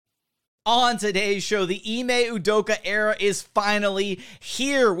On today's show, the Ime Udoka era is finally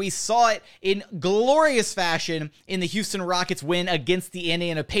here. We saw it in glorious fashion in the Houston Rockets win against the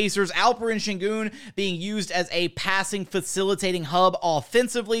Indiana Pacers. Alperen Sengun being used as a passing, facilitating hub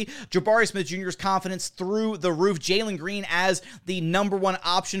offensively. Jabari Smith Jr.'s confidence through the roof. Jalen Green as the number one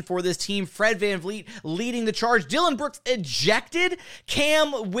option for this team. Fred VanVleet leading the charge. Dillon Brooks ejected.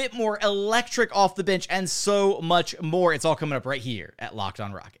 Cam Whitmore electric off the bench, and so much more. It's all coming up right here at Locked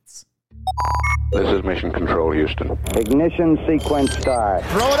On Rockets. This is Mission Control, Houston. Ignition sequence start.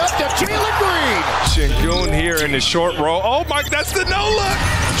 Throw it up to Jalen Green. Sengun here in the short row. Oh, my, that's the no-look.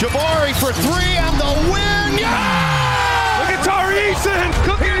 Jabari for three and the win. Yeah! Look at Tari Eason.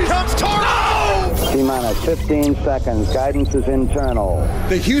 Here comes Tari. No! T-minus 15 seconds. Guidance is internal.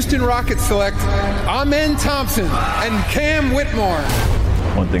 The Houston Rockets select Amen Thompson and Cam Whitmore.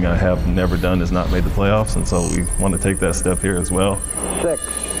 One thing I have never done is not made the playoffs, and so we want to take that step here as well. 6,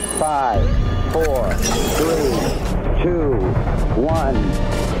 5, 4, 3, 2, 1.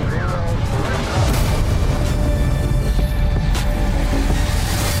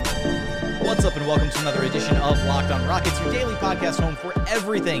 What's up, and welcome to another edition of Locked On Rockets, your daily podcast home for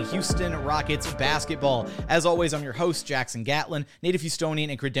everything Houston Rockets basketball. As always, I'm your host, Jackson Gatlin, native Houstonian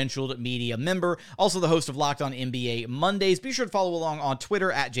and credentialed media member, also the host of Locked On NBA Mondays. Be sure to follow along on Twitter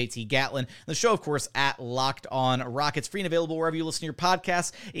at JT Gatlin. The show, of course, at Locked On Rockets, free and available wherever you listen to your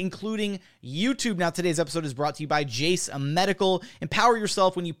podcasts, including YouTube. Now, today's episode is brought to you by Jace Medical. Empower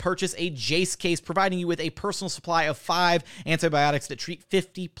yourself when you purchase a Jace case, providing you with a personal supply of 5 antibiotics that treat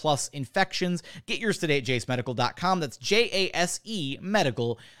 50-plus infections. Get yours today at jasemedical.com. That's JASE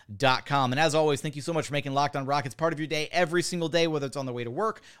medical.com. And as always, thank you so much for making Locked On Rockets part of your day every single day, whether it's on the way to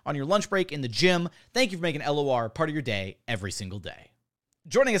work, on your lunch break, in the gym. Thank you for making LOR part of your day every single day.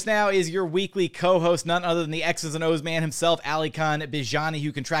 Joining us now is your weekly co-host, none other than the X's and O's man himself, Alperen Bijani, who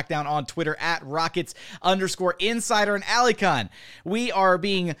you can track down on Twitter at Rockets_Insider. And Alperen, we are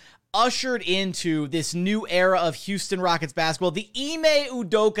being ushered into this new era of Houston Rockets basketball. The Ime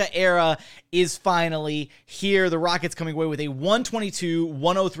Udoka era is finally here. The Rockets coming away with a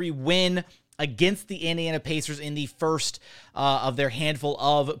 122-103 win against the Indiana Pacers in the first of their handful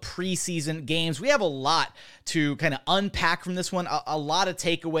of preseason games. We have a lot to kind of unpack from this one, a lot of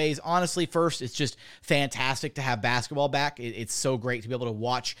takeaways. Honestly, first, it's just fantastic to have basketball back. It's so great to be able to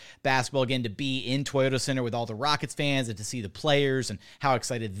watch basketball again, to be in Toyota Center with all the Rockets fans and to see the players and how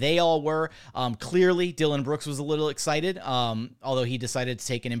excited they all were. Clearly, Dillon Brooks was a little excited, although he decided to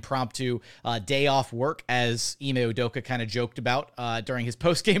take an impromptu day off work, as Ime Udoka kind of joked about during his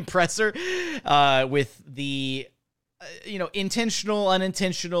post-game presser with the intentional,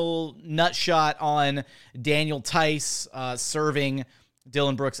 unintentional nut shot on Daniel Tice serving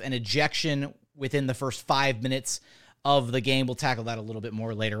Dillon Brooks an ejection within the first 5 minutes of the game. We'll tackle that a little bit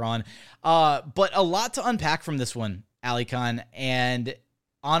more later on. But a lot to unpack from this one, Alperen. And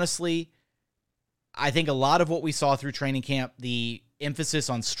honestly, I think a lot of what we saw through training camp, the emphasis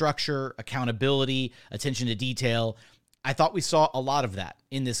on structure, accountability, attention to detail, I thought we saw a lot of that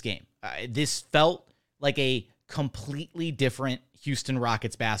in this game. This felt like a completely different Houston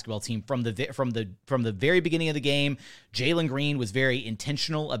Rockets basketball team from the very beginning of the game. Jalen Green was very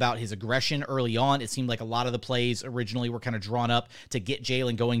intentional about his aggression early on. It seemed like a lot of the plays originally were kind of drawn up to get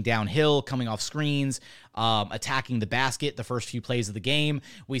Jalen going downhill, coming off screens, attacking the basket the first few plays of the game.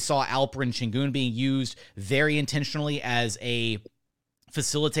 We saw Alperen Sengun being used very intentionally as a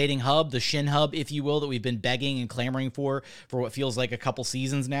facilitating hub, the shin hub, if you will, that we've been begging and clamoring for what feels like a couple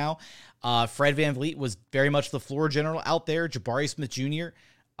seasons now. Fred VanVleet was very much the floor general out there. Jabari Smith Jr.,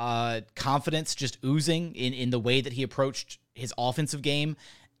 confidence just oozing in the way that he approached his offensive game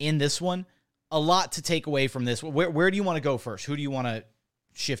in this one. A lot to take away from this. Where do you want to go first? Who do you want to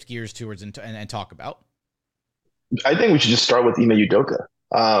shift gears towards and talk about? I think we should just start with Ime Udoka.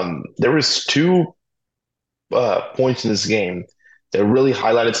 There was 2 points in this game that really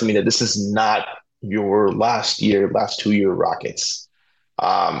highlighted to me that this is not your last 2-year Rockets.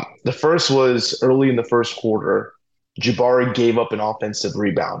 The first was early in the first quarter, Jabari gave up an offensive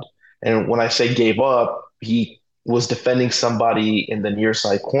rebound. And when I say gave up, he was defending somebody in the near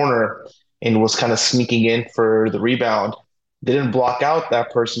side corner and was kind of sneaking in for the rebound. Didn't block out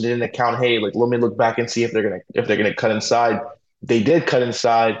that person, didn't account, hey, like, let me look back and see if they're gonna cut inside. They did cut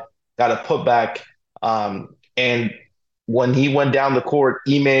inside, got a putback, and when he went down the court,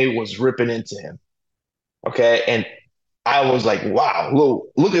 Ime was ripping into him. Okay. And I was like, wow,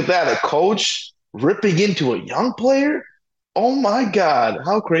 look at that. A coach ripping into a young player. Oh my God.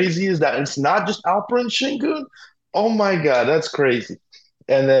 How crazy is that? It's not just Alperen Sengun. Oh my God. That's crazy.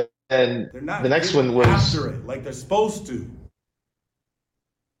 And then the next one was after it like they're supposed to.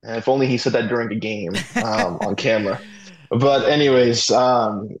 And if only he said that during a game on camera. But anyways,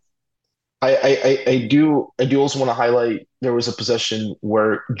 I do also want to highlight there was a possession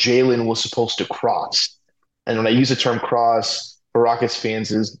where Jalen was supposed to cross. And when I use the term cross for Rockets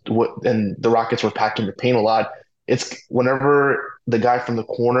fans is what, and the Rockets were packing the paint a lot. It's whenever the guy from the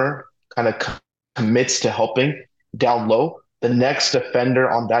corner kind of commits to helping down low, the next defender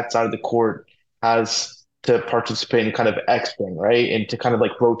on that side of the court has to participate in kind of X-ing, right? And to kind of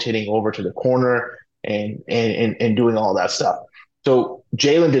like rotating over to the corner and doing all that stuff. So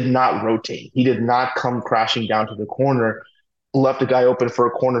Jalen did not rotate. He did not come crashing down to the corner, left the guy open for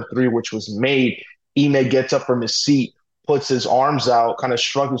a corner three, which was made. Ime gets up from his seat, puts his arms out, kind of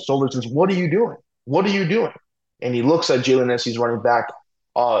shrugs his shoulders, says, "What are you doing? What are you doing?" And he looks at Jalen as he's running back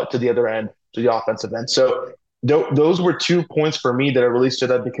to the other end, to the offensive end. So those were 2 points for me that I really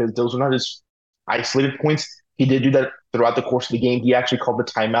stood out because those were not just isolated points. He did do that throughout the course of the game. He actually called the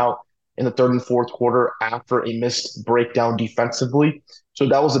timeout in the third and fourth quarter after a missed breakdown defensively. So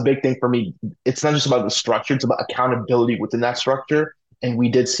that was a big thing for me. It's not just about the structure, it's about accountability within that structure. And we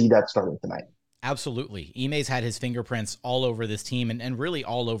did see that starting tonight. Absolutely. Ime's had his fingerprints all over this team and really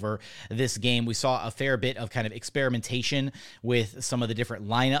all over this game. We saw a fair bit of kind of experimentation with some of the different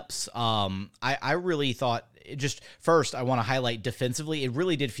lineups. I really thought just first, I want to highlight defensively. It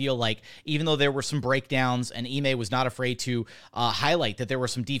really did feel like even though there were some breakdowns and Ime was not afraid to highlight that there were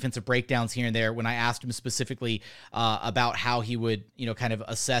some defensive breakdowns here and there when I asked him specifically about how he would, kind of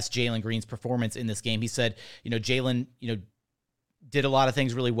assess Jalen Green's performance in this game. He said, Jalen, did a lot of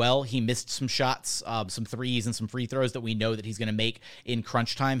things really well. He missed some shots, some threes and some free throws that we know that he's going to make in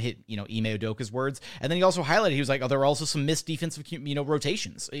crunch time, hit, Ime Udoka's words. And then he also highlighted, he was like, there were also some missed defensive,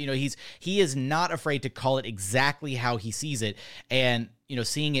 rotations. He is not afraid to call it exactly how he sees it. And,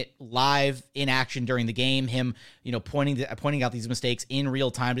 seeing it live in action during the game, him, pointing out these mistakes in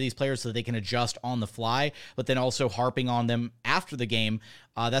real time to these players so that they can adjust on the fly, but then also harping on them after the game.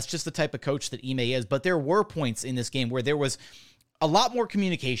 That's just the type of coach that Ime is. But there were points in this game where there was a lot more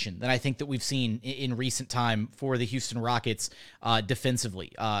communication than I think that we've seen in recent time for the Houston Rockets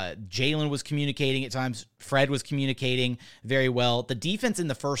defensively. Jalen was communicating at times. Fred was communicating very well. The defense in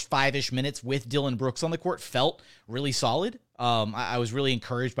the first 5-ish minutes with Dillon Brooks on the court felt really solid. I was really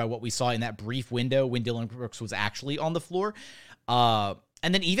encouraged by what we saw in that brief window when Dillon Brooks was actually on the floor.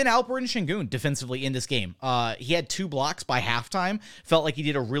 And then even Alperen Sengun defensively in this game. He had 2 blocks by halftime. Felt like he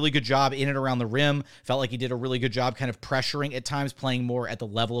did a really good job in and around the rim. Felt like he did a really good job kind of pressuring at times, playing more at the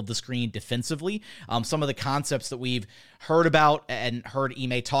level of the screen defensively. Some of the concepts that we've heard about and heard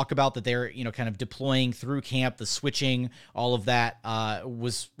Ime talk about that they're, kind of deploying through camp, the switching, all of that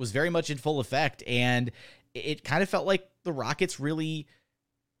was very much in full effect. And it kind of felt like the Rockets really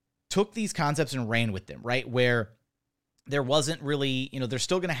took these concepts and ran with them, right? Where there wasn't really, they're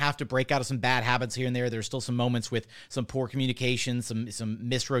still going to have to break out of some bad habits here and there. There's still some moments with some poor communication, some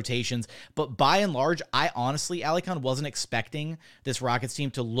missed rotations. But by and large, I honestly, Alicon, wasn't expecting this Rockets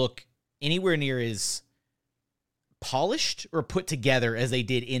team to look anywhere near as polished or put together as they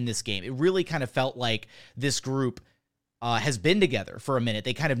did in this game. It really kind of felt like this group has been together for a minute.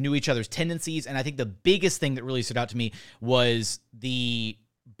 They kind of knew each other's tendencies. And I think the biggest thing that really stood out to me was the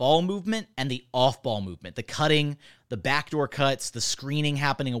ball movement and the off-ball movement, the cutting, the backdoor cuts, the screening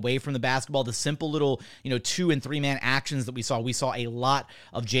happening away from the basketball, the simple little, 2- and 3-man actions that we saw. We saw a lot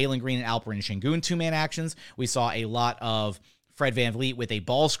of Jalen Green and Alperen Sengun 2-man actions. We saw a lot of Fred VanVleet with a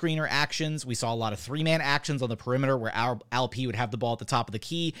ball screener actions. We saw a lot of 3-man actions on the perimeter where Alp would have the ball at the top of the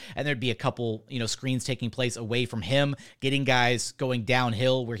key, and there'd be a couple, screens taking place away from him, getting guys going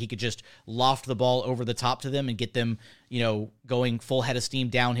downhill where he could just loft the ball over the top to them and get them, going full head of steam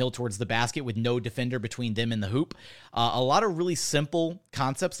downhill towards the basket with no defender between them and the hoop. A lot of really simple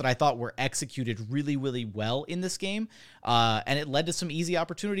concepts that I thought were executed really, really well in this game, and it led to some easy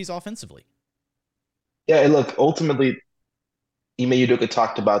opportunities offensively. Yeah, and look, ultimately, Ime Udoka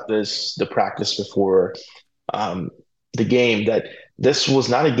talked about this, the practice before the game, that this was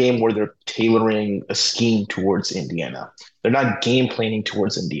not a game where they're tailoring a scheme towards Indiana. They're not game planning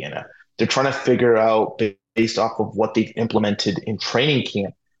towards Indiana. They're trying to figure out, based off of what they've implemented in training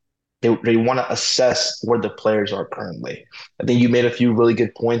camp, they want to assess where the players are currently. I think you made a few really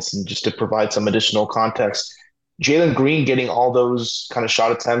good points, and just to provide some additional context, Jalen Green getting all those kind of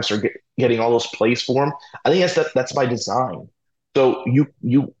shot attempts or getting all those plays for him, I think that's by design. So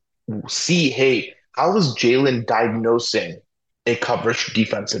you see, hey, how is Jalen diagnosing a coverage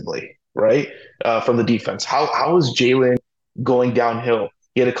defensively, right? From the defense. How is Jalen going downhill?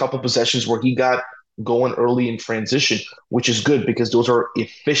 He had a couple possessions where he got going early in transition, which is good because those are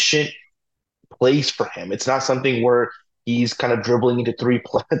efficient plays for him. It's not something where he's kind of dribbling into three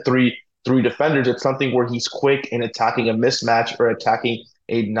defenders. It's something where he's quick in attacking a mismatch or attacking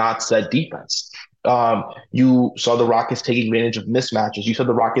a not set defense. You saw the Rockets taking advantage of mismatches. You saw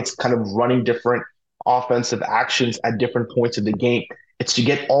the Rockets kind of running different offensive actions at different points of the game. It's to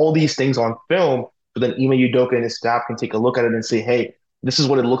get all these things on film, so then Ime Udoka and his staff can take a look at it and say, hey, this is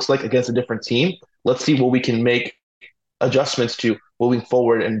what it looks like against a different team. Let's see what we can make adjustments to moving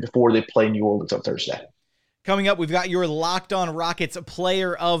forward and before they play New Orleans on Thursday. Coming up, we've got your Locked On Rockets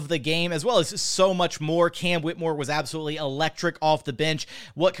player of the game, as well as so much more. Cam Whitmore was absolutely electric off the bench.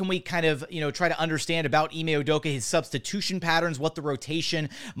 What can we kind of, try to understand about Ime Udoka, his substitution patterns, what the rotation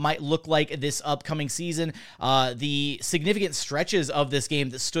might look like this upcoming season, the significant stretches of this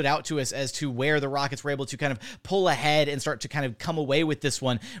game that stood out to us as to where the Rockets were able to kind of pull ahead and start to kind of come away with this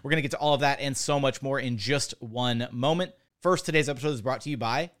one. We're going to get to all of that and so much more in just one moment. First, today's episode is brought to you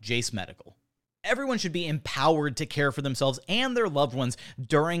by Jace Medical. Everyone should be empowered to care for themselves and their loved ones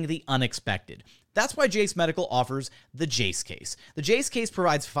during the unexpected. That's why Jace Medical offers the Jace Case. The Jace Case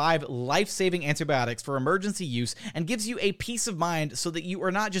provides 5 life-saving antibiotics for emergency use and gives you a peace of mind so that you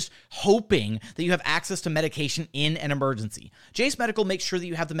are not just hoping that you have access to medication in an emergency. Jace Medical makes sure that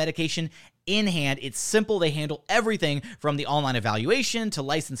you have the medication in hand. It's simple. They handle everything from the online evaluation to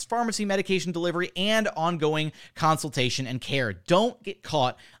licensed pharmacy medication delivery and ongoing consultation and care. Don't get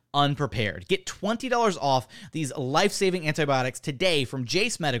caught unprepared. Get $20 off these life-saving antibiotics today from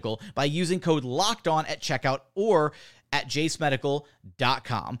Jace Medical by using code LOCKEDON at checkout or at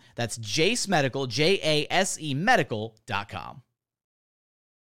jacemedical.com. That's Jace Medical, Jase medical.com.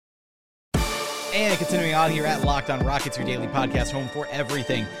 And continuing on here at Locked On Rockets, your daily podcast home for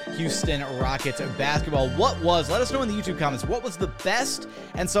everything Houston Rockets basketball. Let us know in the YouTube comments, what was the best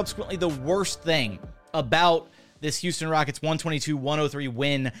and subsequently the worst thing about this Houston Rockets 122-103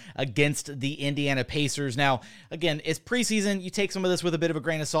 win against the Indiana Pacers? Now, again, it's preseason. You take some of this with a bit of a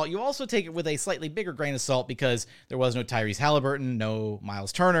grain of salt. You also take it with a slightly bigger grain of salt because there was no Tyrese Halliburton, no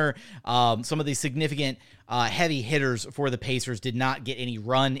Miles Turner. Some of the significant heavy hitters for the Pacers did not get any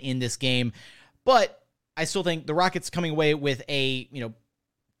run in this game. But I still think the Rockets coming away with a,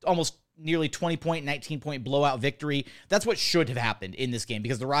 almost nearly 20-point, 19-point blowout victory. That's what should have happened in this game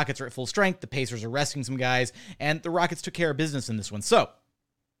because the Rockets are at full strength, the Pacers are resting some guys, and the Rockets took care of business in this one. So,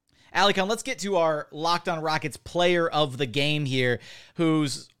 Alperen, let's get to our Locked On Rockets player of the game here,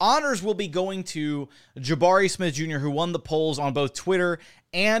 whose honors will be going to Jabari Smith Jr., who won the polls on both Twitter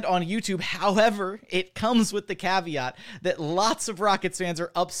and on YouTube. However, it comes with the caveat that lots of Rockets fans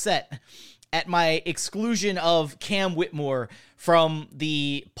are upset at my exclusion of Cam Whitmore from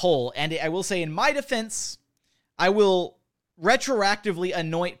the poll. And I will say, in my defense, I will retroactively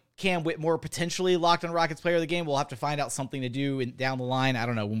anoint Cam Whitmore potentially Locked On Rockets player of the game. We'll have to find out something to do down the line. I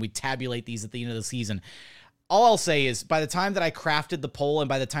don't know, when we tabulate these at the end of the season. All I'll say is, by the time that I crafted the poll and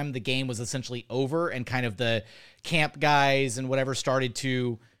by the time the game was essentially over and kind of the camp guys and whatever started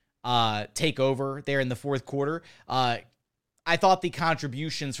to take over there in the fourth quarter, I thought the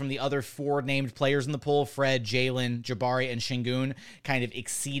contributions from the other 4 named players in the poll, Fred, Jalen, Jabari, and Sengun, kind of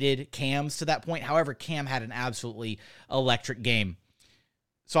exceeded Cam's to that point. However, Cam had an absolutely electric game.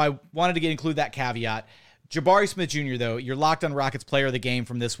 So I wanted to include that caveat. Jabari Smith Jr., though, your Locked On Rockets player of the game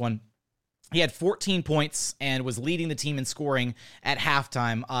from this one. He had 14 points and was leading the team in scoring at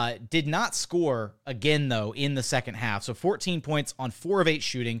halftime. Did not score again, though, in the second half. So 14 points on 4 of 8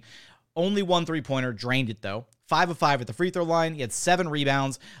 shooting. Only 1 3-pointer, drained it, though. 5 of 5 at the free throw line. He had 7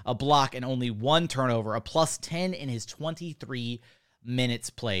 rebounds, a block, and only 1 turnover, a plus 10 in his 23 minutes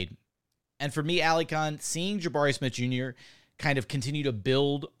played. And for me, Alperen, seeing Jabari Smith Jr. kind of continue to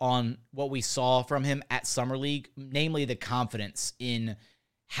build on what we saw from him at Summer League, namely the confidence in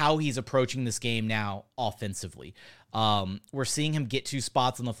how he's approaching this game now offensively. We're seeing him get to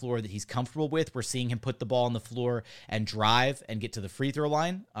spots on the floor that he's comfortable with. We're seeing him put the ball on the floor and drive and get to the free throw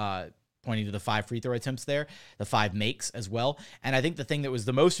line, pointing to the 5 free throw attempts there, the 5 makes as well. And I think the thing that was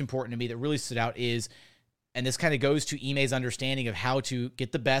the most important to me that really stood out is, and this kind of goes to Ime's understanding of how to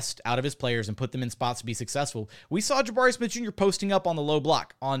get the best out of his players and put them in spots to be successful. We saw Jabari Smith Jr. posting up on the low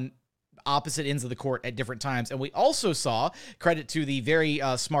block on opposite ends of the court at different times. And we also saw, credit to the very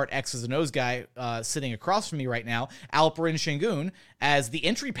smart X's and O's guy sitting across from me right now, Alperen Sengun, as the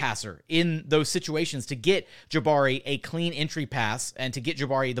entry passer in those situations to get Jabari a clean entry pass and to get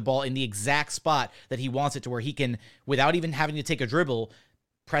Jabari the ball in the exact spot that he wants it to, where he can, without even having to take a dribble,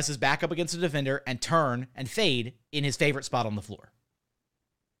 press his back up against the defender and turn and fade in his favorite spot on the floor.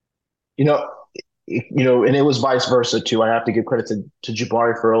 And it was vice versa too. I have to give credit to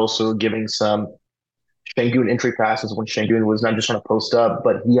Jabari for also giving some Sengun entry passes when Sengun was not just trying to post up,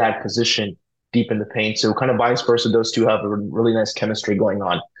 but he had position deep in the paint. So kind of vice versa, those two have a really nice chemistry going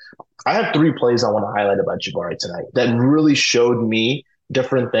on. I have 3 plays I want to highlight about Jabari tonight that really showed me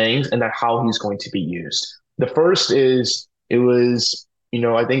different things and that how he's going to be used. The first is it was,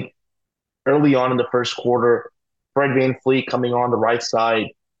 I think early on in the first quarter, Fred VanVleet coming on the right side.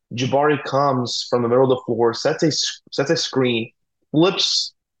 Jabari comes from the middle of the floor, sets a screen,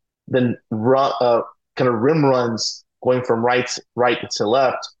 flips, then kind of rim runs going from right to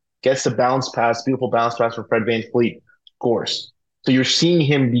left, gets the bounce pass, beautiful bounce pass from Fred VanVleet, scores. So you're seeing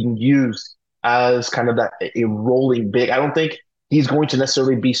him being used as kind of a rolling big. I don't think he's going to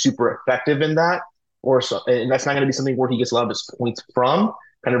necessarily be super effective in that, and that's not going to be something where he gets a lot of his points from,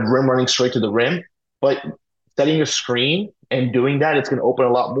 kind of rim running straight to the rim. But setting a screen and doing that, it's going to open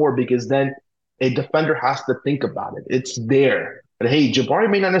a lot more because then a defender has to think about it. It's there. But hey, Jabari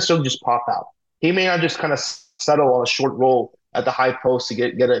may not necessarily just pop out. He may not just kind of settle on a short roll at the high post to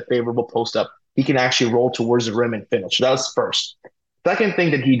get a favorable post up. He can actually roll towards the rim and finish. That was first. Second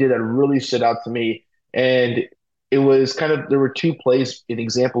thing that he did that really stood out to me, and it was there were 2 plays, an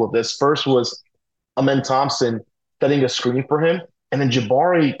example of this. First was Amen Thompson setting a screen for him, and then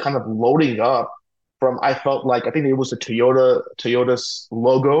Jabari kind of loading up from, I think it was the Toyota's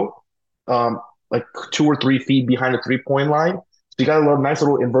logo, like 2 or 3 feet behind the 3-point line. So you got a nice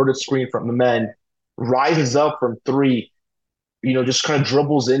little inverted screen from the men, rises up from 3, just kind of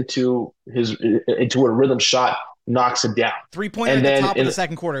dribbles into a rhythm shot, knocks it down. 3-pointer at the top of the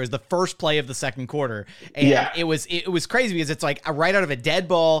second quarter. It was the first play of the second quarter. And it was crazy because it's like right out of a dead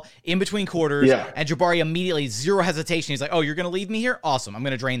ball in between quarters. Yeah. And Jabari immediately, zero hesitation. He's like, oh, you're going to leave me here? Awesome. I'm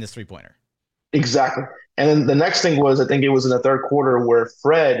going to drain this 3-pointer. Exactly. And then the next thing was, I think it was in the third quarter where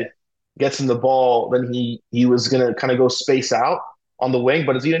Fred gets in the ball. Then he was going to kind of go space out on the wing.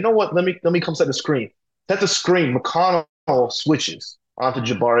 But you know what? Let me come set the screen. Set the screen. McConnell switches onto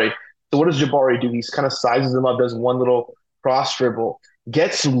Jabari. So what does Jabari do? He kind of sizes him up, does one little cross dribble,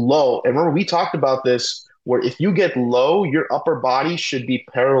 gets low. And remember, we talked about this, where if you get low, your upper body should be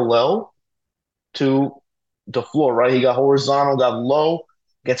parallel to the floor, right? He got horizontal, got low,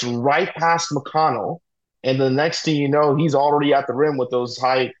 gets right past McConnell. And the next thing you know, he's already at the rim with those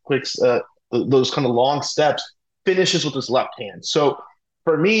high clicks, those kind of long steps, finishes with his left hand. So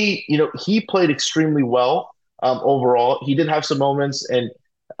for me, he played extremely well overall. He did have some moments, and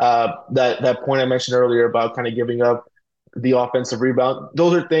that point I mentioned earlier about kind of giving up the offensive rebound.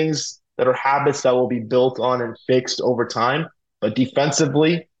 Those are things that are habits that will be built on and fixed over time. But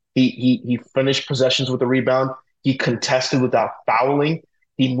defensively, he finished possessions with the rebound. He contested without fouling.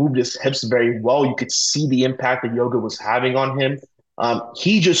 He moved his hips very well. You could see the impact that yoga was having on him.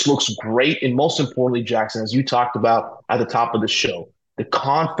 He just looks great. And most importantly, Jackson, as you talked about at the top of the show, the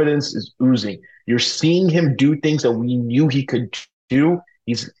confidence is oozing. You're seeing him do things that we knew he could do.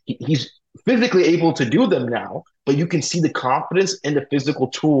 He's physically able to do them now, but you can see the confidence and the physical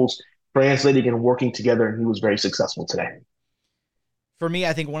tools translating and working together, and he was very successful today. For me,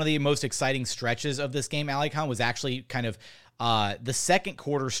 I think one of the most exciting stretches of this game, Alicon, was actually kind of the second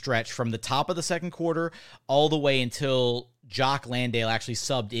quarter stretch from the top of the second quarter all the way until Jock Landale actually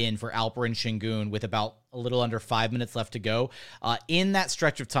subbed in for Alperen Sengun with about a little under 5 minutes left to go. In that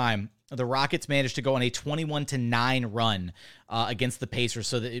stretch of time, the Rockets managed to go on a 21-9 run against the Pacers.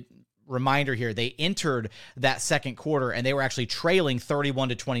 So reminder here, they entered that second quarter and they were actually trailing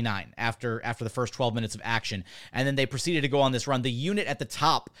 31-29 after the first 12 minutes of action. And then they proceeded to go on this run. The unit at the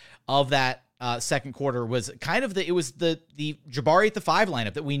top of that second quarter was kind of the Jabari at the 5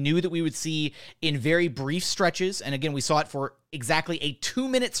 lineup that we knew that we would see in very brief stretches. And again, we saw it for exactly a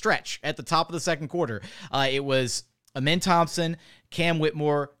 2-minute stretch at the top of the second quarter. It was Amen Thompson, Cam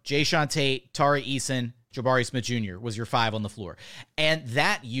Whitmore, Jayshawn Tate, Tari Eason, Jabari Smith Jr. was your 5 on the floor. And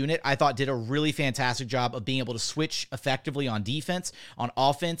that unit, I thought, did a really fantastic job of being able to switch effectively on defense. On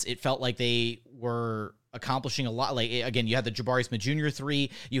offense, it felt like they were accomplishing a lot. Like, again, you had the Jabari Smith Jr.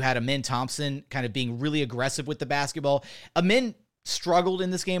 3. You had Amen Thompson kind of being really aggressive with the basketball. Amen struggled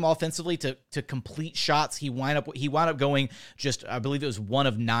in this game offensively to complete shots. He wound up going just, I believe it was 1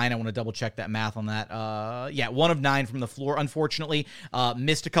 of 9. I want to double check that math on that. 1 of 9 from the floor. Unfortunately,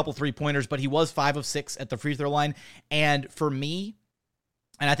 missed a couple 3-pointers, but he was 5 of 6 at the free throw line. And for me,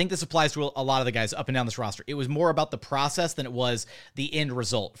 and I think this applies to a lot of the guys up and down this roster, it was more about the process than it was the end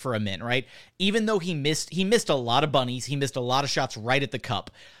result for Amen, right? Even though he missed a lot of bunnies, he missed a lot of shots right at the cup.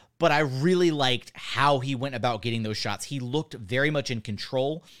 But I really liked how he went about getting those shots. He looked very much in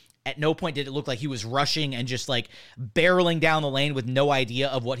control. At no point did it look like he was rushing and just like barreling down the lane with no idea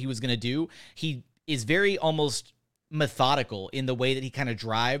of what he was going to do. He is very almost methodical in the way that he kind of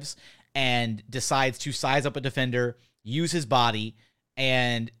drives and decides to size up a defender, use his body,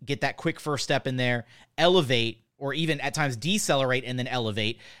 and get that quick first step in there, elevate, or even at times decelerate and then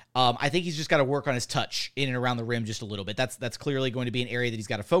elevate. I think he's just got to work on his touch in and around the rim just a little bit. That's clearly going to be an area that he's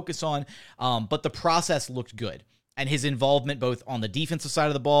got to focus on. But the process looked good. And his involvement both on the defensive side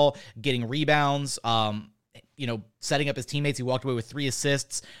of the ball, getting rebounds, setting up his teammates. He walked away with 3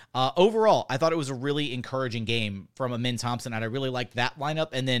 assists. Overall, I thought it was a really encouraging game from Amin Thompson, and I really liked that lineup.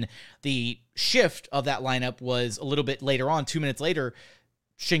 And then the shift of that lineup was a little bit later on, 2 minutes later.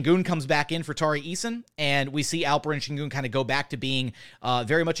 Sengun comes back in for Tari Eason, and we see Alperen and Sengun kind of go back to being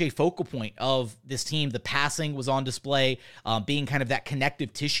very much a focal point of this team. The passing was on display, being kind of that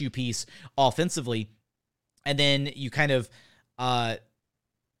connective tissue piece offensively. And then you kind of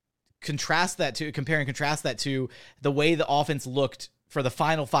compare and contrast that to the way the offense looked for the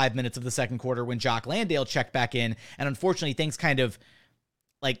final 5 minutes of the second quarter when Jock Landale checked back in. And unfortunately, things kind of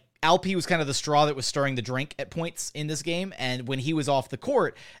like Alp was kind of the straw that was stirring the drink at points in this game. And when he was off the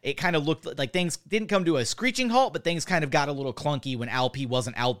court, it kind of looked like things didn't come to a screeching halt, but things kind of got a little clunky when Alp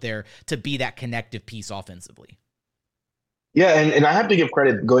wasn't out there to be that connective piece offensively. Yeah, and I have to give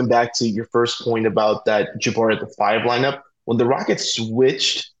credit going back to your first point about that Jabari at the 5 lineup. When the Rockets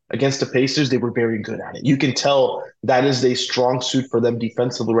switched against the Pacers, they were very good at it. You can tell that is a strong suit for them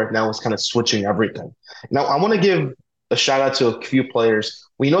defensively right now, is kind of switching everything. Now, I want to give a shout out to a few players.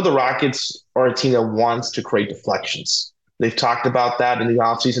 We know the Rockets are a team that wants to create deflections. They've talked about that in the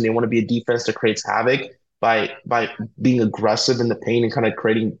offseason. They want to be a defense that creates havoc by being aggressive in the paint and kind of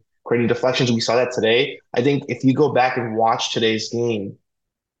creating deflections. We saw that today. I think if you go back and watch today's game,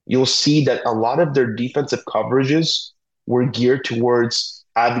 you'll see that a lot of their defensive coverages were geared towards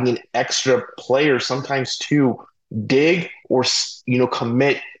having an extra player, sometimes to dig or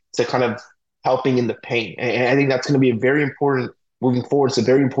commit to kind of helping in the paint. And I think that's going to be a very important moving forward. It's a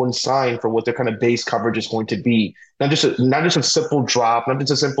very important sign for what their kind of base coverage is going to be. Not just a simple drop, not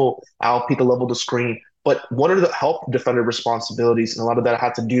just a simple out, pick a level to screen, but what are the help defender responsibilities? And a lot of that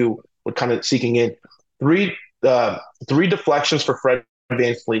had to do with kind of seeking in. Three deflections for Fred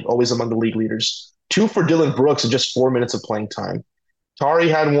VanVleet, always among the league leaders. 2 for Dylan Brooks in just 4 minutes of playing time. Tari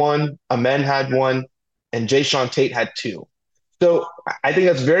had 1, Amen had 1, and Jayshawn Tate had 2. So I think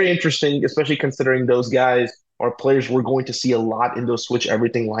that's very interesting, especially considering those guys are players we're going to see a lot in those switch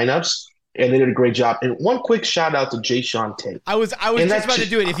everything lineups. And they did a great job. And one quick shout out to Jayshawn Tate. I was just about to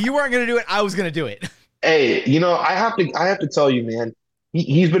do it. If you weren't going to do it, I was going to do it. Hey, I have to tell you, man,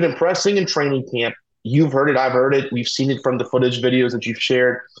 he's been impressing in training camp. You've heard it. I've heard it. We've seen it from the footage videos that you've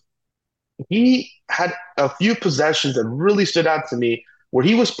shared. He had a few possessions that really stood out to me where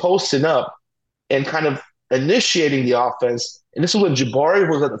he was posting up and kind of initiating the offense. And this is when Jabari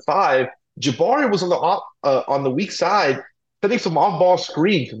was at the 5. Jabari was on the weak side, setting some off-ball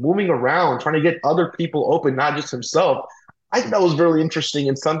screens, moving around, trying to get other people open, not just himself. I think that was really interesting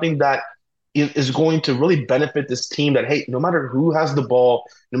and something that is going to really benefit this team, that, hey, no matter who has the ball,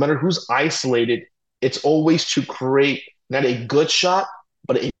 no matter who's isolated, it's always to create not a good shot,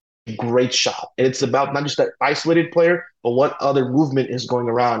 but a great shot. And it's about not just that isolated player, but what other movement is going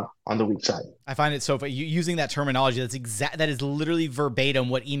around on the weak side. I find it so funny using that terminology. That is literally verbatim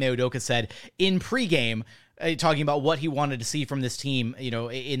what Ime Udoka said in pregame, talking about what he wanted to see from this team,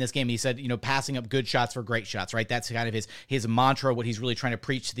 in this game. He said, passing up good shots for great shots, right? That's kind of his mantra, what he's really trying to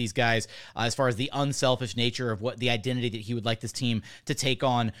preach to these guys, as far as the unselfish nature of what the identity that he would like this team to take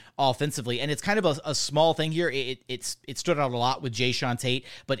on offensively. And it's kind of a small thing here. It stood out a lot with Jayshawn Tate,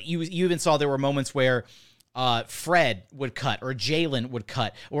 but you even saw there were moments where Fred would cut, or Jalen would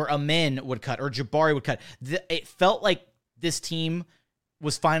cut, or Amin would cut, or Jabari would cut. It felt like this team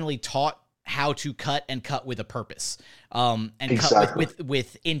was finally taught how to cut and cut with a purpose, and exactly. cut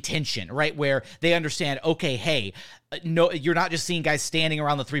with intention, right? Where they understand, okay, hey, no, you're not just seeing guys standing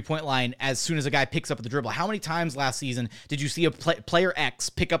around the 3-point line as soon as a guy picks up the dribble. How many times last season did you see a player X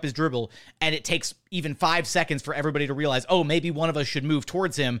pick up his dribble and it takes even 5 seconds for everybody to realize, oh, maybe one of us should move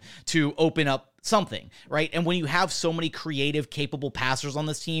towards him to open up something, right? And when you have so many creative, capable passers on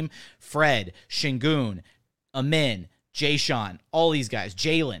this team, Fred, Sengun, Amin, Jayshawn, all these guys,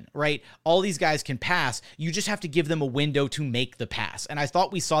 Jalen, right? All these guys can pass. You just have to give them a window to make the pass. And I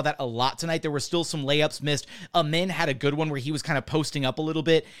thought we saw that a lot tonight. There were still some layups missed. Amin had a good one where he was kind of posting up a little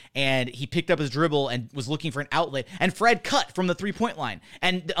bit and he picked up his dribble and was looking for an outlet. And Fred cut from the 3-point line.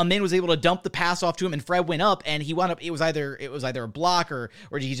 And Amin was able to dump the pass off to him, and Fred went up and he wound up, it was either a block or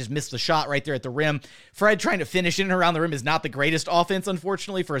he just missed the shot right there at the rim. Fred trying to finish in and around the rim is not the greatest offense,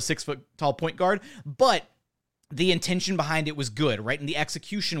 unfortunately, for a 6-foot-tall point guard, but the intention behind it was good, right? And the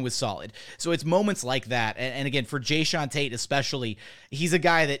execution was solid. So it's moments like that. And again, for Jayshawn Tate especially, he's a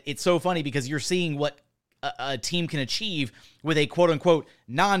guy that it's so funny because you're seeing what a team can achieve with a quote-unquote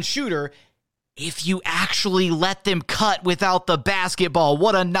non-shooter if you actually let them cut without the basketball.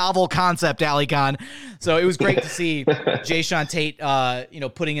 What a novel concept, Ali Khan. So it was great to see Jayshawn Tate,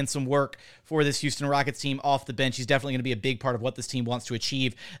 putting in some work for this Houston Rockets team off the bench. He's definitely going to be a big part of what this team wants to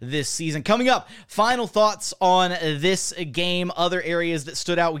achieve this season. Coming up, final thoughts on this game, other areas that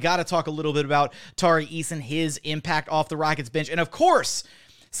stood out. We got to talk a little bit about Tari Eason, his impact off the Rockets bench, and of course,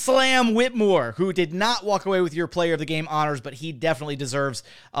 Slam Whitmore, who did not walk away with your player of the game honors, but he definitely deserves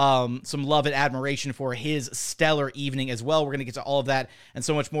some love and admiration for his stellar evening as well. We're going to get to all of that and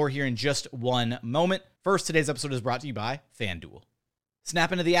so much more here in just one moment. First, today's episode is brought to you by FanDuel.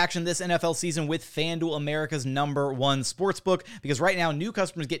 Snap into the action this NFL season with FanDuel, America's #1 sportsbook, because right now new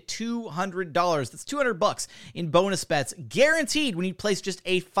customers get $200. That's $200 in bonus bets guaranteed when you place just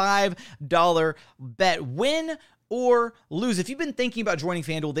a $5 bet. Win or lose. If you've been thinking about joining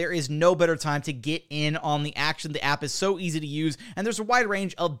FanDuel, there is no better time to get in on the action. The app is so easy to use, and there's a wide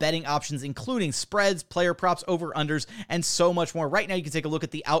range of betting options, including spreads, player props, over-unders, and so much more. Right now, you can take a look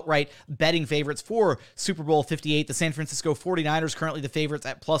at the outright betting favorites for Super Bowl 58. The San Francisco 49ers currently the favorites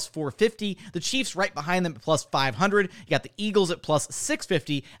at plus 450. The Chiefs right behind them at plus 500. You got the Eagles at plus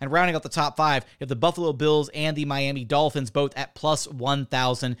 650, and rounding out the top five, you have the Buffalo Bills and the Miami Dolphins, both at plus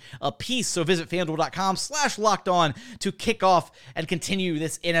 1,000 apiece. So visit FanDuel.com/lockedon to kick off and continue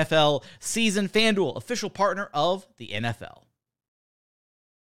this NFL season. FanDuel, official partner of the NFL.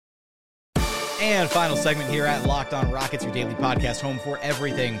 And final segment here at Locked On Rockets, your daily podcast home for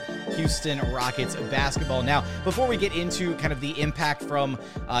everything Houston Rockets basketball. Now, before we get into kind of the impact from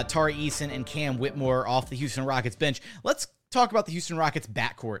Tari Eason and Cam Whitmore off the Houston Rockets bench, let's talk about the Houston Rockets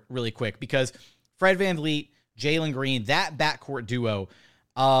backcourt really quick, because Fred VanVleet, Jalen Green, that backcourt duo,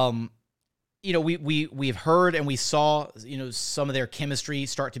 we've heard and we saw, some of their chemistry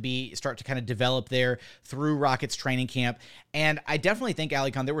start to kind of develop there through Rockets training camp. And I definitely think,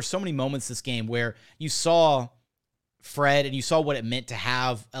 Ali Khan, there were so many moments this game where you saw Fred and you saw what it meant to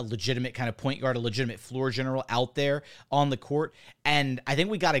have a legitimate kind of point guard, a legitimate floor general out there on the court. And I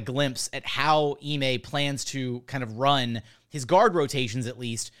think we got a glimpse at how Ime plans to kind of run his guard rotations, at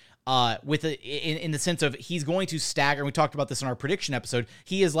least, in the sense of he's going to stagger. We talked about this in our prediction episode.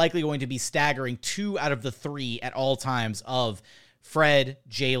 He is likely going to be staggering 2 out of the 3 at all times of Fred,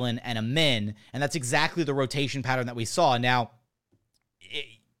 Jalen, and Amin. And that's exactly the rotation pattern that we saw. Now,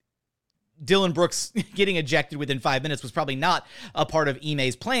 Dillon Brooks getting ejected within 5 minutes was probably not a part of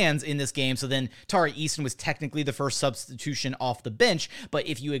Ime's plans in this game. So then Tari Eason was technically the first substitution off the bench. But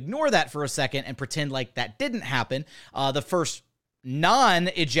if you ignore that for a second and pretend like that didn't happen, the first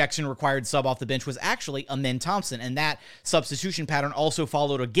non-ejection required sub off the bench was actually Amin Thompson, and that substitution pattern also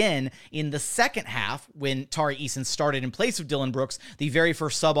followed again in the second half when Tari Eason started in place of Dillon Brooks. The very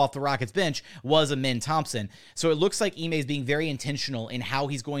first sub off the Rockets bench was Amin Thompson. So it looks like Ime is being very intentional in how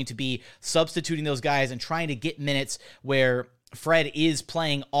he's going to be substituting those guys and trying to get minutes where Fred is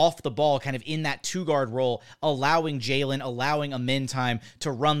playing off the ball, kind of in that 2-guard role, allowing Jalen, allowing Amin time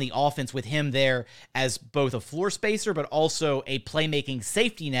to run the offense with him there as both a floor spacer, but also a playmaking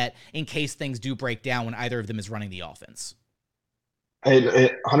safety net in case things do break down when either of them is running the offense.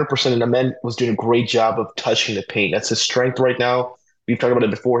 100%. And Amin was doing a great job of touching the paint. That's his strength right now. We've talked about it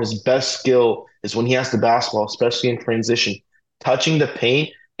before. His best skill is when he has the basketball, especially in transition, touching the paint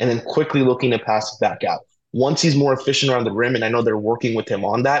and then quickly looking to pass it back out. Once he's more efficient around the rim, and I know they're working with him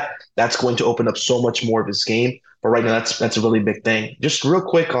on that, that's going to open up so much more of his game. But right now, that's a really big thing. Just real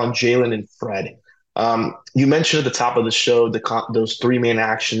quick on Jalen and Fred. You mentioned at the top of the show those 3-man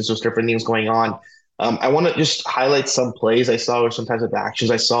actions, those different things going on. I want to just highlight some plays I saw or some types of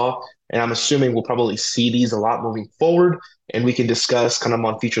actions I saw, and I'm assuming we'll probably see these a lot moving forward, and we can discuss kind of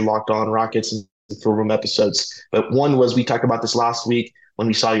on future Locked On Rockets and Fill Room episodes. But one was, we talked about this last week when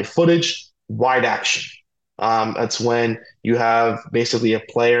we saw your footage, wide action. That's when you have basically a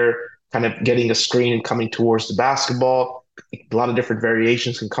player kind of getting a screen and coming towards the basketball. A lot of different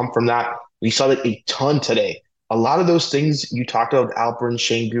variations can come from that. We saw that a ton today. A lot of those things you talked about, Alperen,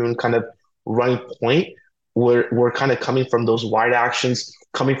 Sengun kind of running point, were kind of coming from those wide actions,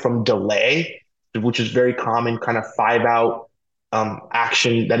 coming from delay, which is very common, kind of 5-out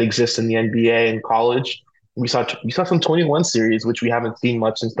action that exists in the NBA and college. We saw some 21 series, which we haven't seen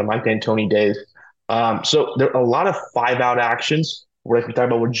much since the Mike D'Antoni days. So there are a lot of 5-out actions where, like we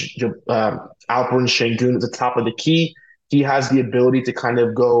talked about with Alperen Sengun at the top of the key. He has the ability to kind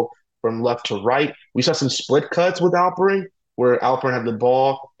of go from left to right. We saw some split cuts with Alperen, where Alperen had the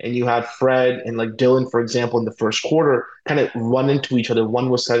ball and you had Fred and like Dillon, for example, in the first quarter, kind of run into each other. One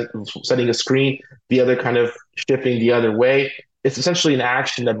was setting a screen, the other kind of shifting the other way. it's essentially an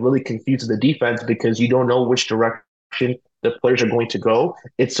action that really confuses the defense because you don't know which direction the players are going to go.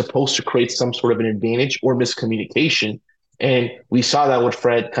 It's supposed to create some sort of an advantage or miscommunication. And we saw that with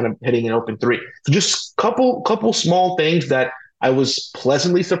Fred kind of hitting an open three. So just couple small things that I was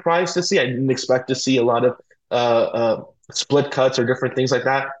pleasantly surprised to see. I didn't expect to see a lot of split cuts or different things like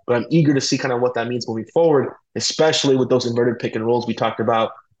that, but I'm eager to see kind of what that means moving forward, especially with those inverted pick and rolls we talked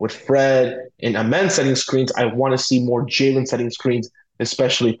about with Fred and Amen setting screens. I want to see more Jalen setting screens,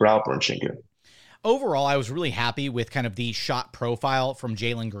 especially for Alperen and Sengun. Overall, I was really happy with kind of the shot profile from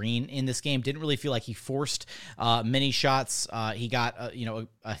Jalen Green in this game. Didn't really feel like he forced many shots. He got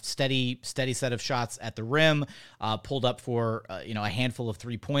a steady set of shots at the rim, pulled up for a handful of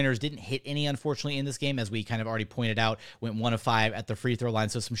 3-pointers. Didn't hit any, unfortunately, in this game, as we kind of already pointed out. Went 1 of 5 at the free throw line.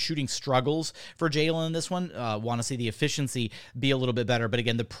 So some shooting struggles for Jalen in this one. Want to see the efficiency be a little bit better, but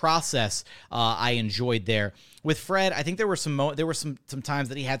again, the process I enjoyed there. With Fred, I think there were some times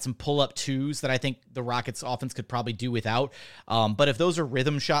that he had some pull-up twos that I think the Rockets offense could probably do without. But if those are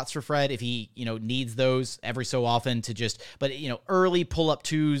rhythm shots for Fred, if he needs those every so often to early pull-up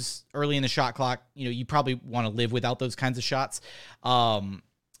twos early in the shot clock, you probably want to live without those kinds of shots.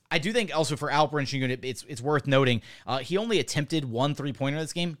 I do think also for Alperen Sengun, it's worth noting, he only attempted 1 3-pointer in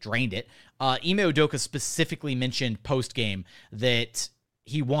this game, drained it. Ime Udoka specifically mentioned post-game that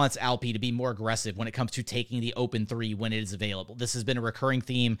he wants Alpi to be more aggressive when it comes to taking the open three when it is available. This has been a recurring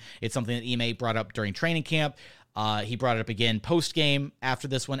theme. It's something that Ime brought up during training camp. He brought it up again post-game after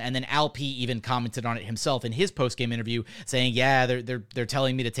this one, and then Alpi even commented on it himself in his post-game interview, saying, "Yeah, they're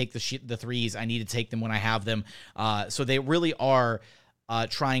telling me to take the threes. I need to take them when I have them." So they really are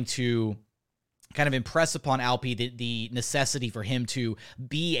trying to kind of impress upon Alpi the necessity for him to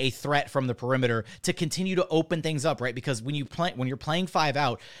be a threat from the perimeter to continue to open things up, right? Because when you're playing 5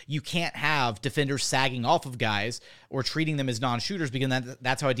 out, you can't have defenders sagging off of guys or treating them as non-shooters, because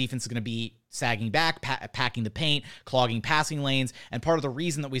that's how a defense is going to be sagging back, packing the paint, clogging passing lanes. And part of the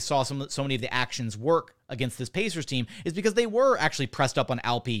reason that we saw so many of the actions work against this Pacers team is because they were actually pressed up on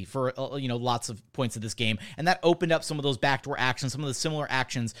Alpi for lots of points of this game, and that opened up some of those backdoor actions, some of the similar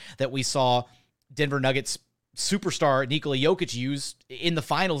actions that we saw Denver Nuggets superstar Nikola Jokic used in the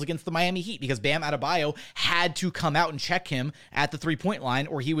finals against the Miami Heat, because Bam Adebayo had to come out and check him at the 3-point line,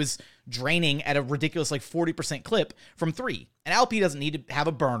 or he was draining at a ridiculous 40% clip from 3. And Alpi doesn't need to have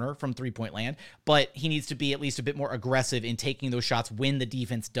a burner from 3-point land, but he needs to be at least a bit more aggressive in taking those shots when the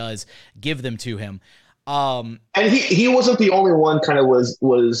defense does give them to him. And he wasn't the only one kind of was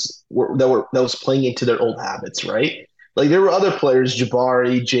playing into their old habits, right? Like, there were other players,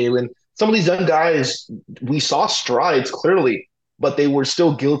 Jabari, Jalen. Some of these young guys, we saw strides clearly, but they were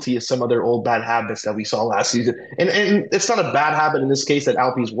still guilty of some of their old bad habits that we saw last season. And it's not a bad habit in this case that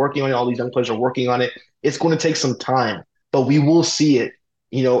Alpi is working on it. All these young players are working on it. It's going to take some time, but we will see it,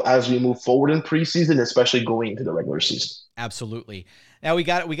 as we move forward in preseason, especially going into the regular season. Absolutely. Now we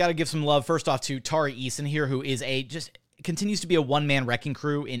got to give some love first off to Tari Eason here, who is continues to be a one-man wrecking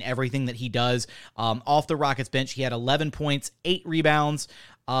crew in everything that he does. Off the Rockets bench, he had 11 points, 8 rebounds,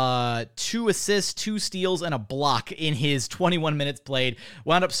 2 assists, 2 steals, and a block in his 21 minutes played.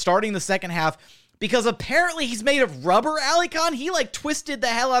 Wound up starting the second half because apparently he's made of rubber, Alicon. He twisted the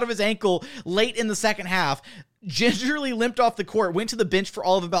hell out of his ankle late in the second half, gingerly limped off the court, went to the bench for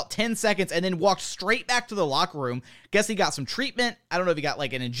all of about 10 seconds, and then walked straight back to the locker room. Guess he got some treatment. I don't know if he got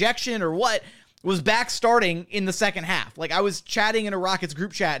an injection or what. Was back starting in the second half. I was chatting in a Rockets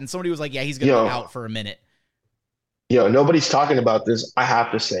group chat, and somebody was like, yeah, he's going to be out for a minute. Nobody's talking about this. I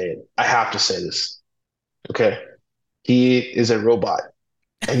have to say it. I have to say this. Okay. He is a robot.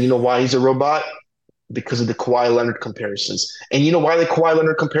 And you know why he's a robot? Because of the Kawhi Leonard comparisons. And you know why the Kawhi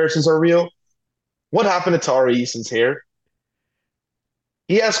Leonard comparisons are real? What happened to Tari Eason's hair?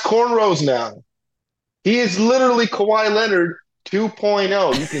 He has cornrows now. He is literally Kawhi Leonard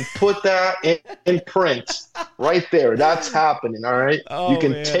 2.0. You can put that in print right there. That's happening. All right. Oh, you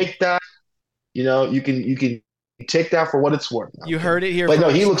can take that. You can take that for what it's worth. You heard it here. But no,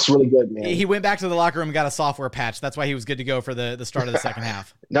 he looks really good, man. He went back to the locker room and got a software patch. That's why he was good to go for the start of the second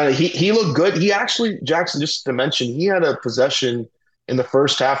half. No, he looked good. He actually, Jackson, just to mention, he had a possession in the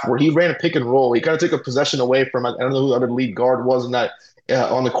first half where he ran a pick and roll. He kind of took a possession away from, I don't know who the other lead guard was in that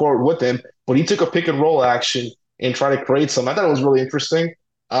on the court with him, but he took a pick and roll action and try to create some. I thought it was really interesting.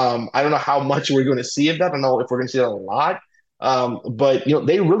 I don't know how much we're going to see of that. I don't know if we're going to see that a lot. But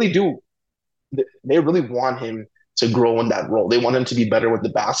they really do. They really want him to grow in that role. They want him to be better with the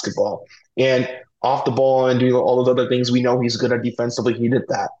basketball and off the ball and doing all those other things. We know he's good at defensively. He did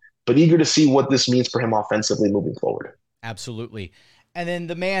that. But eager to see what this means for him offensively moving forward. Absolutely. And then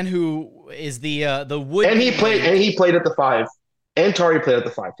the man who is the wood. And he played at the 5. And Tari played at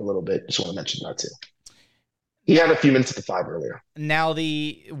the 5 for a little bit. Just want to mention that too. He had a few minutes at the 5 earlier. Now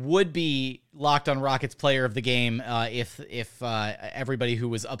the would-be Locked on Rockets player of the game, if everybody who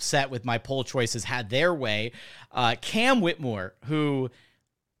was upset with my poll choices had their way, Cam Whitmore, who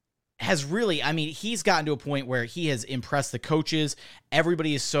has really, I mean, he's gotten to a point where he has impressed the coaches.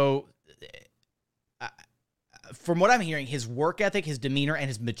 Everybody is so... from what I'm hearing, his work ethic, his demeanor, and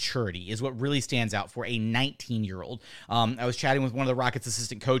his maturity is what really stands out for a 19-year-old. I was chatting with one of the Rockets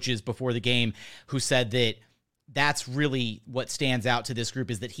assistant coaches before the game who said that that's really what stands out to this group,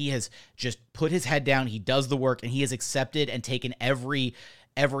 is that he has just put his head down, he does the work, and he has accepted and taken every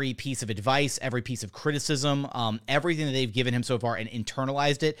piece of advice, every piece of criticism, everything that they've given him so far, and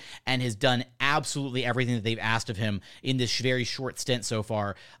internalized it, and has done absolutely everything that they've asked of him in this very short stint so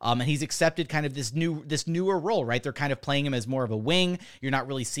far. And he's accepted kind of this newer role, right? They're kind of playing him as more of a wing. You're not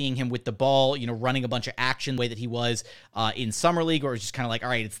really seeing him with the ball, running a bunch of action the way that he was in Summer League, or it's just kind of like, all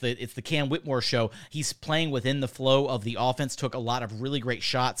right, it's the Cam Whitmore show. He's playing within the flow of the offense, took a lot of really great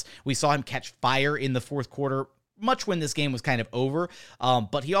shots. We saw him catch fire in the fourth quarter, much when this game was kind of over,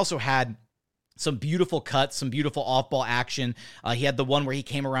 but he also had some beautiful cuts, some beautiful off-ball action. He had the one where he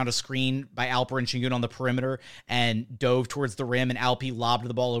came around a screen by Alperen Sengun on the perimeter and dove towards the rim, and Alpi lobbed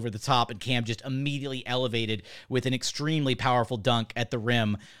the ball over the top, and Cam just immediately elevated with an extremely powerful dunk at the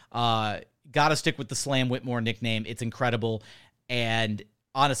rim. Got to stick with the Slam Whitmore nickname. It's incredible, and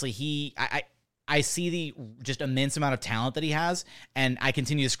honestly, I see the just immense amount of talent that he has, and I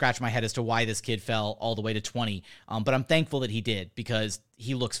continue to scratch my head as to why this kid fell all the way to 20. But I'm thankful that he did, because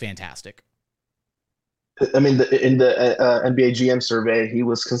he looks fantastic. I mean, in the NBA GM survey, he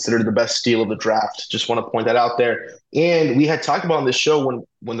was considered the best steal of the draft. Just want to point that out there. And we had talked about on this show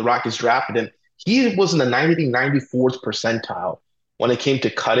when the Rockets drafted him, he was in the 94th percentile when it came to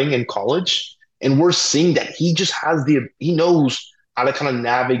cutting in college. And we're seeing that he just has he knows how to kind of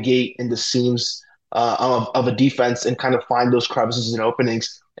navigate in the seams of a defense and kind of find those crevices and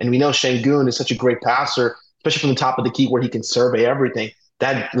openings. And we know Sengun is such a great passer, especially from the top of the key where he can survey everything.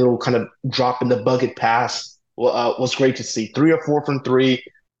 That little kind of drop in the bucket pass was great to see. 3 of 4 from 3,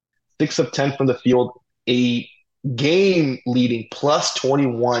 6 of 10 from the field, a game leading plus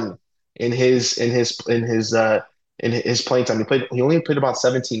 21 in his playing time. He only played about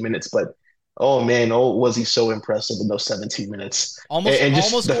 17 minutes, but oh man, was he so impressive in those 17 minutes. Almost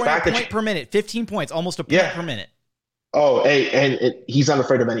scoring a point per minute, 15 points, almost a point per minute. Oh, hey, and he's not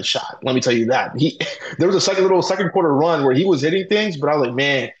afraid of any shot. Let me tell you that. There was a second quarter run where he was hitting things, but I was like,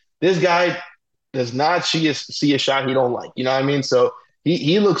 man, this guy does not see a shot he don't like. You know what I mean? So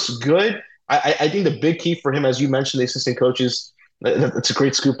he looks good. I think the big key for him, as you mentioned, the assistant coaches, it's a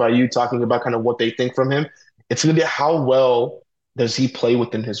great scoop by you talking about kind of what they think from him. It's going to be how well does he play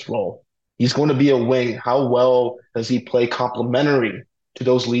within his role. He's going to be a wing. How well does he play complementary to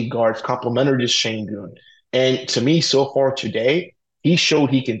those lead guards, complementary to Sengun? And to me, so far today, he showed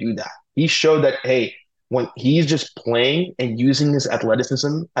he can do that. He showed that, hey, when he's just playing and using his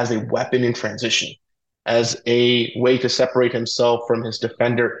athleticism as a weapon in transition, as a way to separate himself from his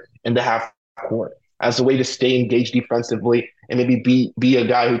defender in the half court, as a way to stay engaged defensively and maybe be a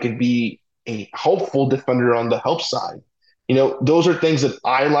guy who can be a helpful defender on the help side. Those are things that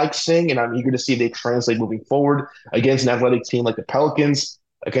I like seeing, and I'm eager to see they translate moving forward against an athletic team like the Pelicans,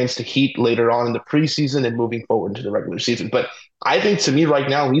 against the Heat later on in the preseason, and moving forward into the regular season. But I think to me right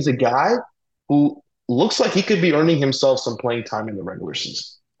now, he's a guy who looks like he could be earning himself some playing time in the regular season.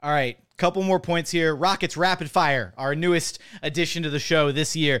 All right, couple more points here. Rockets Rapid Fire, our newest addition to the show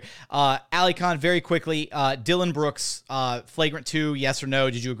this year. Ali Khan, very quickly, Dylan Brooks, flagrant 2, yes or no?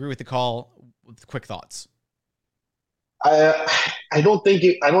 Did you agree with the call? Quick thoughts. I don't think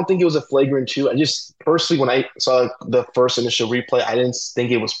it was a flagrant 2. I just personally, when I saw the first initial replay, I didn't think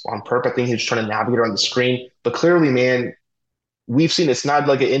it was on purpose. I think he was trying to navigate around the screen. But clearly, man, we've seen it's not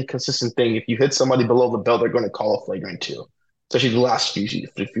like an inconsistent thing. If you hit somebody below the belt, they're going to call a flagrant 2, especially the last few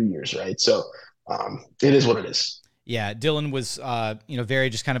years, right? So it is what it is. Yeah, Dylan was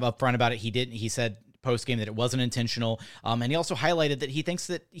very just kind of upfront about it. He said post-game that it wasn't intentional. And he also highlighted that he thinks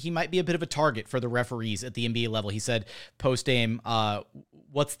that he might be a bit of a target for the referees at the NBA level. He said post-game,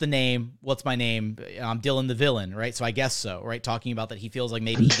 what's the name? What's my name? I'm Dylan the villain, right? So I guess so, right? Talking about that he feels like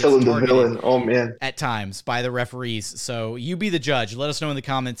maybe he gets Dylan targeted the villain. Oh, man. at times by the referees. So you be the judge. Let us know in the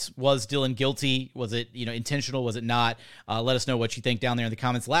comments, was Dylan guilty? Was it intentional? Was it not? Let us know what you think down there in the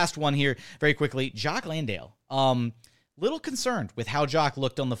comments. Last one here, very quickly, Jock Landale. Little concerned with how Jock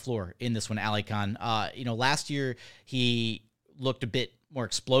looked on the floor in this one, Ali Khan. Last year he looked a bit more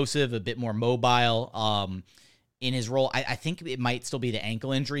explosive, a bit more mobile. in his role. I think it might still be the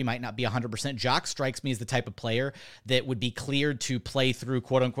ankle injury, might not be 100%. Jock strikes me as the type of player that would be cleared to play through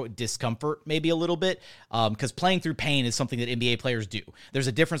quote unquote discomfort maybe a little bit, because playing through pain is something that NBA players do. There's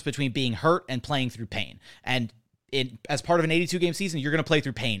a difference between being hurt and playing through pain. And as part of an 82-game season, you're going to play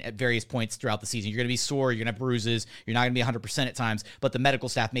through pain at various points throughout the season. You're going to be sore, you're going to have bruises, you're not going to be 100% at times, but the medical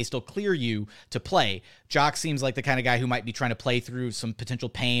staff may still clear you to play. Jock seems like the kind of guy who might be trying to play through some potential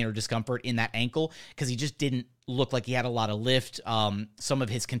pain or discomfort in that ankle, because he just didn't look like he had a lot of lift. Some of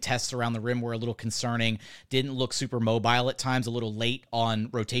his contests around the rim were a little concerning, didn't look super mobile at times, a little late on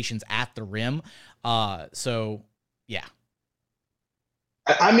rotations at the rim. So, yeah.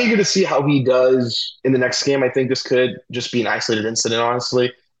 I'm eager to see how he does in the next game. I think this could just be an isolated incident,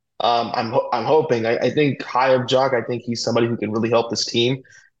 honestly. I'm hoping. I think high of Jock. I think he's somebody who can really help this team.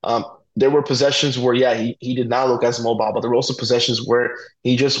 There were possessions where, yeah, he did not look as mobile, but there were also possessions where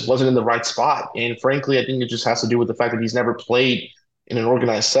he just wasn't in the right spot. And frankly, I think it just has to do with the fact that he's never played in an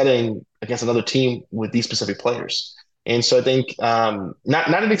organized setting against another team with these specific players. And so I think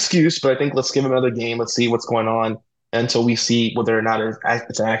not an excuse, but I think let's give him another game. Let's see what's going on until we see whether or not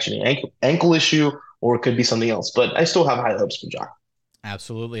it's actually an ankle issue or it could be something else. But I still have high hopes for Jock.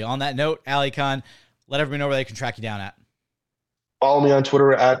 Absolutely. On that note, Ali Khan, let everyone know where they can track you down at. Follow me on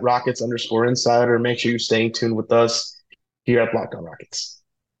Twitter at Rockets_insider. Make sure you're staying tuned with us here at Locked On Rockets.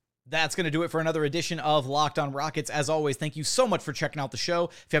 That's going to do it for another edition of Locked On Rockets. As always, thank you so much for checking out the show.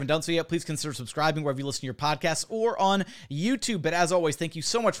 If you haven't done so yet, please consider subscribing wherever you listen to your podcasts or on YouTube. But as always, thank you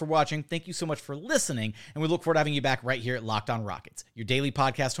so much for watching. Thank you so much for listening. And we look forward to having you back right here at Locked On Rockets, your daily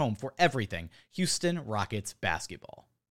podcast home for everything Houston Rockets basketball.